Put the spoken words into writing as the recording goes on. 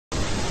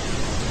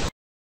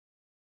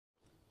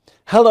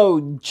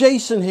Hello,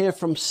 Jason here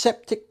from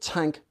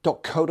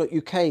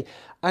septictank.co.uk,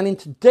 and in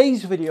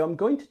today's video I'm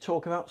going to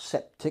talk about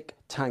septic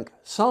tank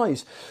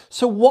size.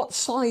 So what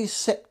size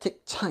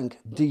septic tank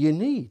do you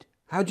need?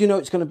 How do you know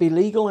it's going to be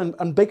legal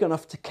and big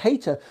enough to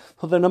cater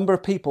for the number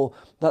of people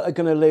that are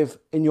going to live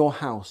in your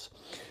house?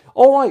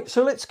 All right,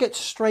 so let's get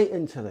straight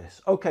into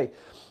this. Okay,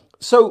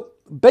 so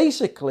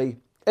basically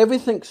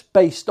everything's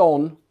based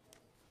on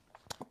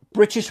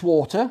British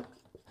water,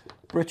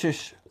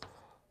 British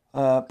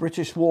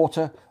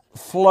water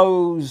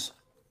flows,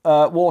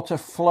 water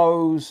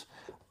flows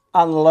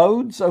and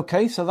loads.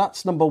 Okay, so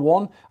that's number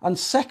one. And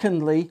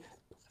secondly,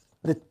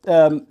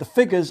 the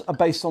figures are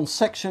based on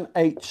section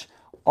H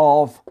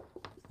of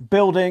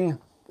building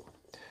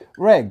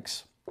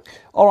regs.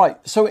 All right,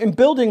 so in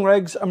building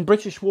regs and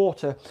British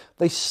water,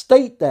 they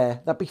state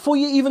there that before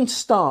you even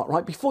start,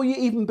 right, before you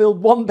even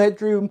build one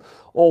bedroom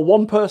or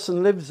one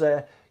person lives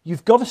there,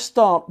 you've got to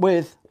start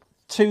with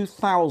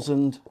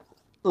 2,000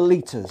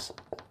 litres.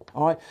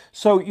 All right,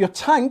 so your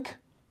tank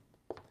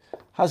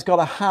has got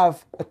to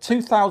have a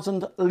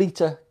 2,000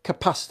 litre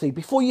capacity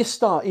before you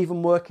start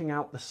even working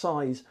out the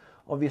size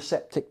of your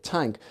septic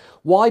tank.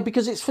 Why?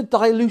 Because it's for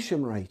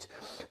dilution rate.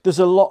 There's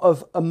a lot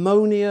of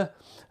ammonia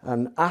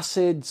and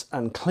acids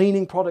and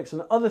cleaning products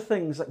and other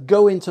things that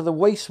go into the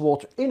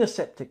wastewater in a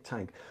septic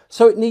tank.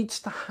 So it needs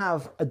to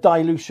have a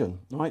dilution,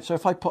 right? So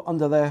if I put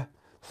under there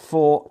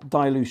for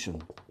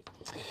dilution.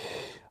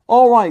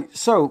 All right,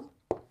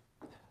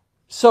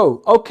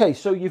 okay,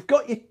 so you've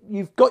got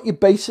your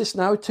basis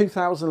now,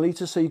 2,000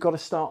 litres, so you've got to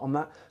start on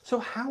that. So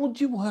how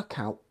do you work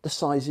out the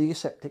size of your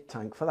septic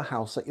tank for the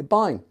house that you're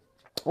buying?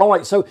 All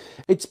right, so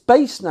it's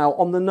based now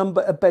on the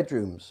number of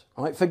bedrooms,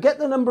 right? Forget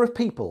the number of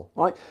people,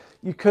 right?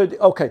 You could,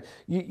 okay,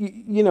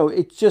 you know,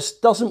 it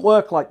just doesn't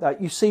work like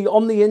that. You see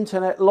on the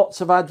internet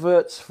lots of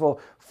adverts for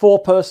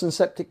 4-person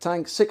septic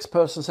tank,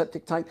 6-person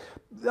septic tank.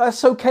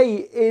 That's okay,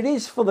 it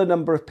is for the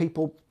number of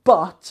people,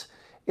 but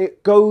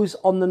it goes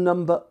on the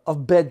number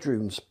of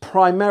bedrooms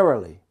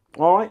primarily.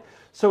 All right,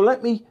 so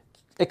let me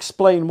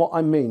explain what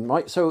I mean,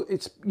 right? So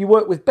it's, you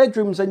work with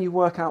bedrooms and you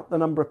work out the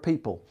number of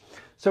people.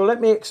 So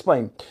let me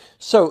explain.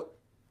 So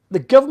the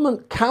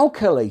government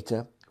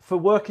calculator for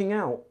working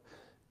out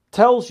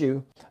tells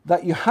you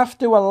that you have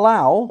to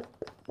allow,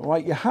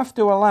 right, you have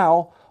to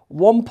allow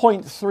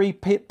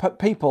 1.3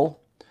 people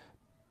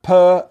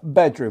per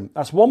bedroom.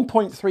 That's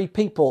 1.3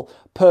 people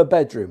per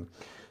bedroom.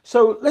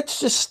 So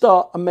let's just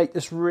start and make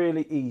this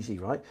really easy,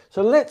 right?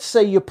 So let's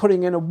say you're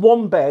putting in a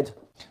 1-bed.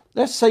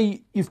 Let's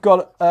say you've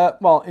got,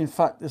 well, in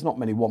fact, there's not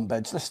many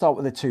 1-beds. Let's start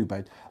with a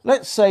 2-bed.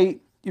 Let's say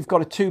you've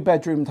got a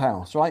 2-bedroomed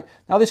house, right?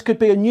 Now, this could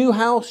be a new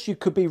house. You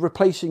could be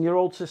replacing your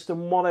old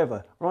system,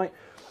 whatever, right?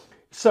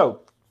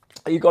 So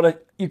you've got a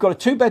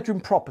 2-bedroom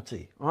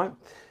property, right?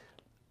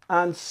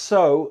 And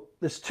so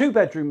there's 2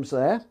 bedrooms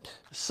there.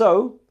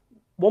 So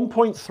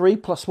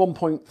 1.3 plus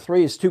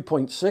 1.3 is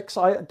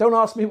 2.6. Don't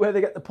ask me where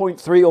they get the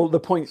 0.3 or the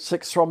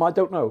 0.6 from. I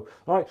don't know.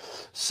 All right.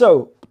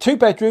 So 2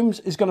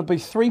 bedrooms is going to be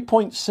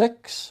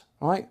 3.6.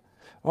 Right.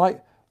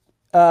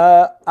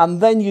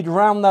 And then you'd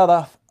round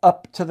that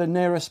up to the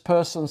nearest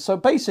person. So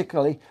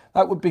basically,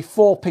 that would be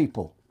 4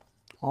 people.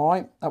 All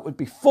right. That would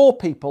be 4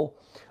 people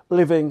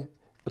living,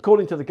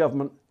 according to the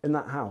government, in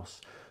that house.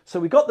 So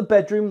we got the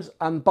bedrooms,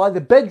 and by the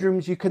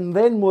bedrooms, you can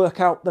then work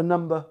out the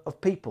number of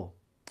people.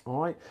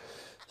 All right.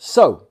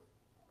 So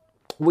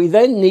we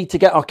then need to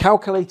get our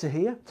calculator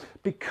here,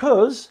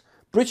 because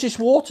British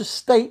Water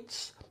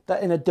states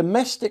that in a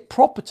domestic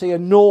property, a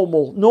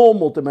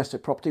normal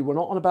domestic property, we're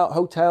not on about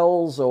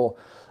hotels or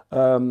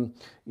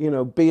you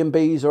know,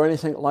 B&Bs or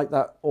anything like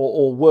that,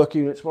 or work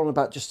units. We're on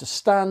about just a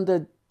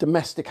standard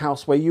domestic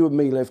house where you and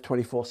me live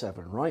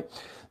 24/7, right?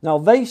 Now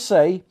they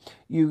say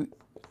you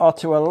are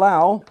to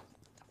allow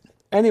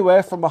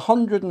anywhere from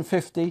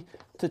 150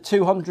 to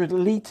 200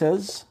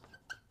 litres,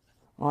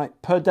 right,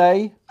 per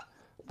day,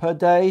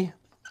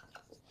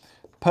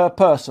 per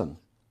person.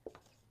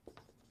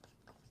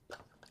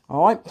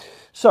 All right,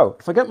 so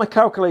if I get my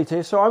calculator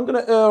here, so I'm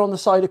going to err on the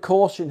side of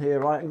caution here,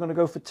 right? I'm going to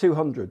go for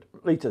 200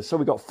 litres. So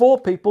we've got 4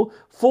 people,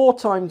 4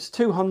 times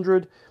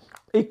 200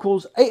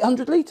 equals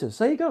 800 litres.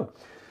 There you go.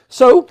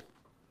 So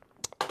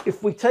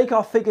if we take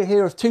our figure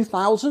here of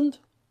 2,000,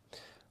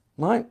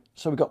 right?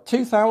 So we've got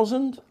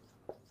 2,000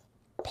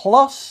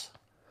 plus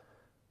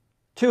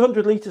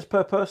 200 litres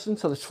per person.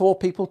 So there's 4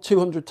 people.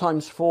 200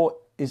 times 4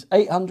 is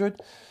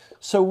 800.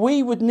 So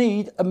we would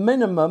need a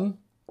minimum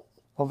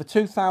of a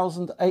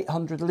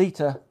 2,800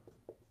 litre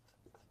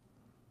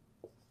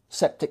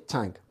septic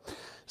tank.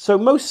 So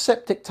most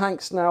septic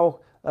tanks now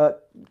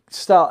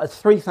start at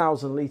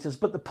 3,000 litres,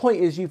 but the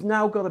point is you've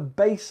now got a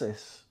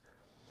basis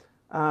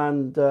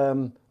and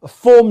a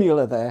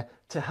formula there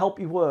to help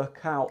you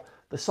work out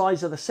the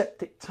size of the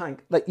septic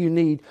tank that you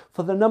need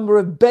for the number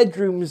of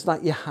bedrooms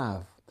that you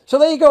have. So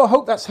there you go. I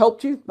hope that's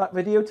helped you, that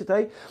video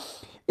today.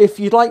 If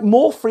you'd like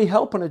more free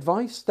help and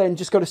advice, then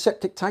just go to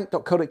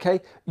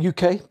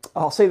septictank.co.uk.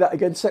 I'll say that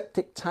again,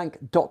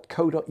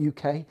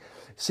 septictank.co.uk.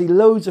 See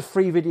loads of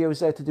free videos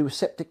there to do with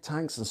septic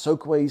tanks and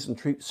soakaways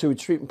and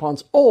sewage treatment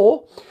plants.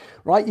 Or,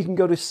 right, you can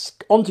go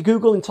onto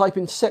Google and type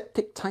in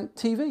Septic Tank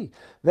TV.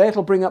 There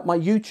it'll bring up my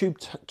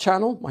YouTube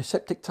channel, my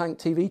Septic Tank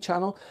TV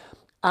channel.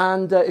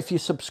 And if you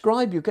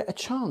subscribe, you get a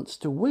chance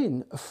to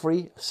win a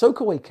free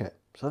soakaway kit.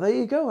 So there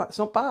you go. That's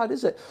not bad,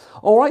 is it?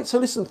 All right. So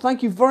listen,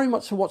 thank you very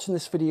much for watching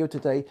this video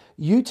today.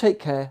 You take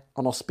care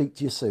and I'll speak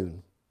to you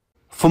soon.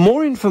 For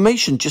more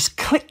information, just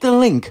click the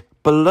link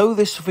below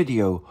this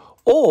video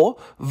or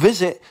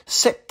visit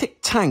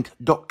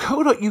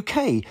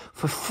septictank.co.uk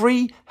for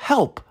free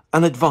help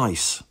and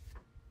advice.